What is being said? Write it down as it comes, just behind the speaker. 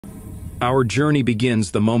Our journey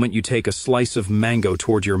begins the moment you take a slice of mango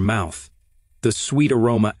toward your mouth. The sweet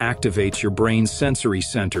aroma activates your brain's sensory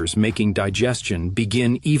centers, making digestion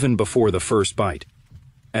begin even before the first bite.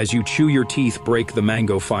 As you chew, your teeth break the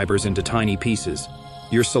mango fibers into tiny pieces.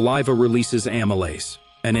 Your saliva releases amylase,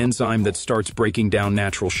 an enzyme that starts breaking down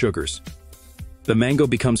natural sugars. The mango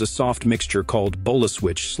becomes a soft mixture called bolus,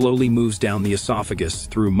 which slowly moves down the esophagus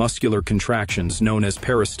through muscular contractions known as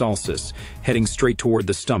peristalsis, heading straight toward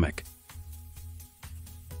the stomach.